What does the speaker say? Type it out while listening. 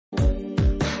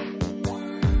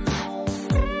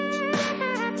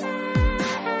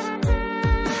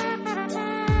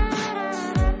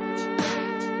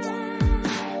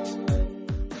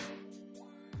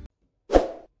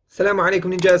Assalamu alaikum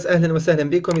ninjas, ahlan wa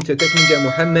sahlan bikum, it's your Tech Ninja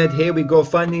Muhammad. Here we go,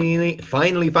 finally,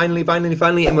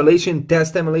 emulation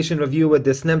review with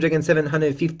the Snapdragon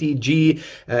 750G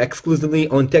exclusively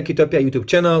on Tech Utopia YouTube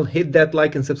channel. Hit that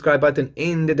like and subscribe button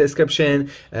in the description.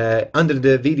 Under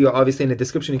the video, obviously in the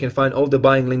description, you can find all the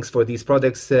buying links for these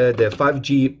products, the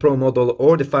 5G Pro model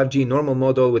or the 5G normal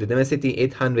model with the Dimensity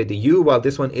 800U, while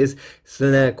this one is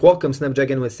Qualcomm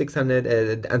Snapdragon with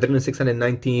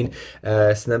 619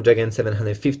 Snapdragon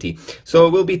 750. So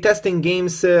we'll be testing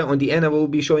games on the end. I will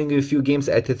be showing you a few games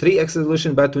at 3x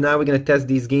resolution, but now we're going to test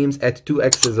these games at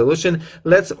 2x resolution.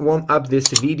 Let's warm up this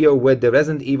video with the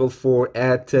Resident Evil 4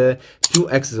 at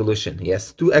 2x resolution.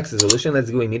 Yes, 2x resolution.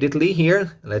 Let's go immediately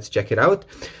here. Let's check it out.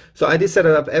 So I did set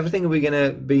up everything. We're going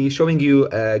to be showing you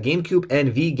GameCube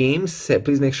and V games.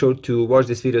 Please make sure to watch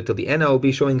this video till the end. I will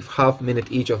be showing half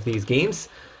minute each of these games.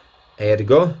 There you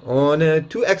go. On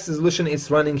 2x resolution,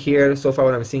 it's running here. So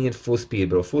far, I'm seeing it full speed,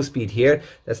 bro. Full speed here.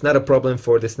 That's not a problem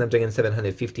for the Snapdragon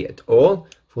 750 at all.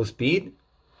 Full speed.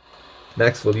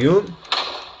 Max volume.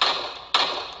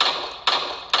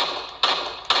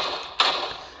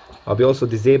 I'll be also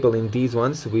disabling these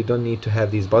ones. We don't need to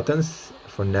have these buttons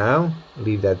for now.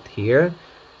 Leave that here.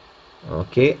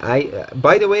 Okay.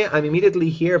 By the way, I'm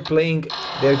immediately here playing.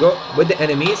 There you go. With the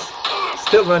enemies.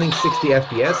 Still running 60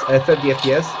 FPS, 30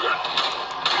 FPS.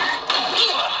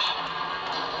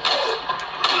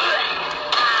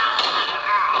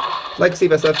 Like see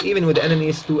myself, even with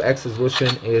enemies, 2x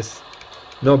resolution is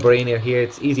no brainer here.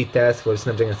 It's easy task for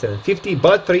Snapdragon 750,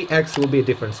 but 3x will be a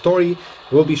different story.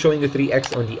 We'll be showing the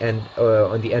 3x on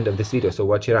the end of this video, so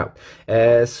watch it out.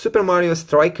 Super Mario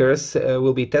Strikers,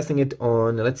 we'll be testing it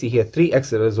on, let's see here,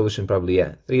 3x resolution probably,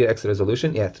 yeah, 3x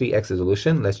resolution, yeah, 3x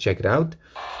resolution. Let's check it out.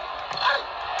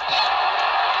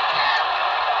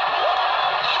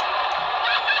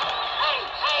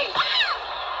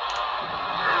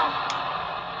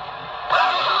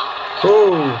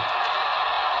 Oh,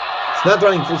 it's not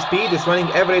running full speed, it's running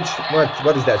average,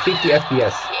 what is that, 50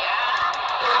 FPS.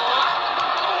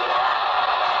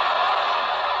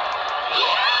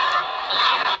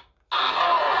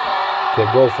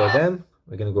 Okay, go for them.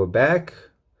 We're gonna go back,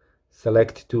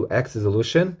 select 2x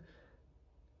resolution.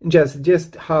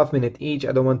 Just half minute each.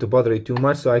 I don't want to bother you too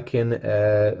much, so I can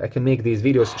make these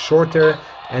videos shorter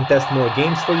and test more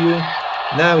games for you.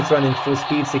 Now it's running full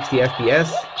speed, 60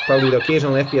 FPS. Probably the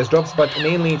occasional FPS drops, but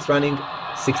mainly it's running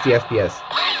 60 FPS.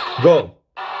 Go!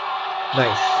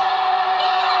 Nice.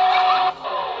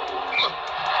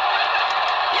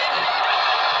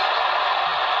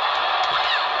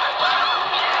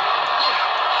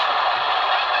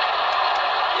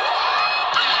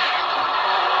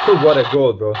 What a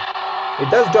goal, bro. It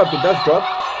does drop,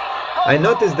 I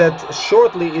noticed that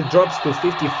shortly it drops to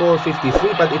 54,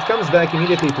 53, but it comes back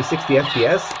immediately to 60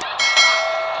 FPS.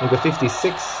 We go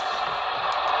 56,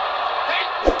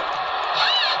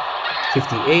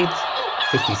 58,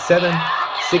 57,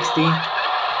 60.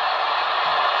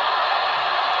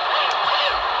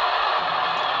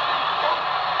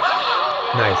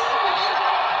 Nice.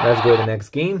 Let's go to the next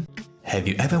game. Have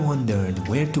you ever wondered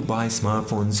where to buy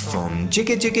smartphones from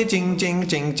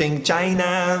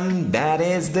China? That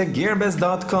is the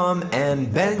Gearbest.com and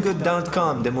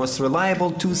Banggood.com, the most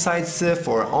reliable two sites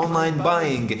for online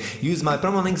buying. Use my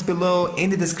promo links below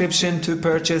in the description to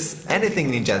purchase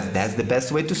anything, ninjas. That's the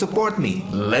best way to support me.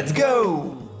 Let's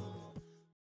go!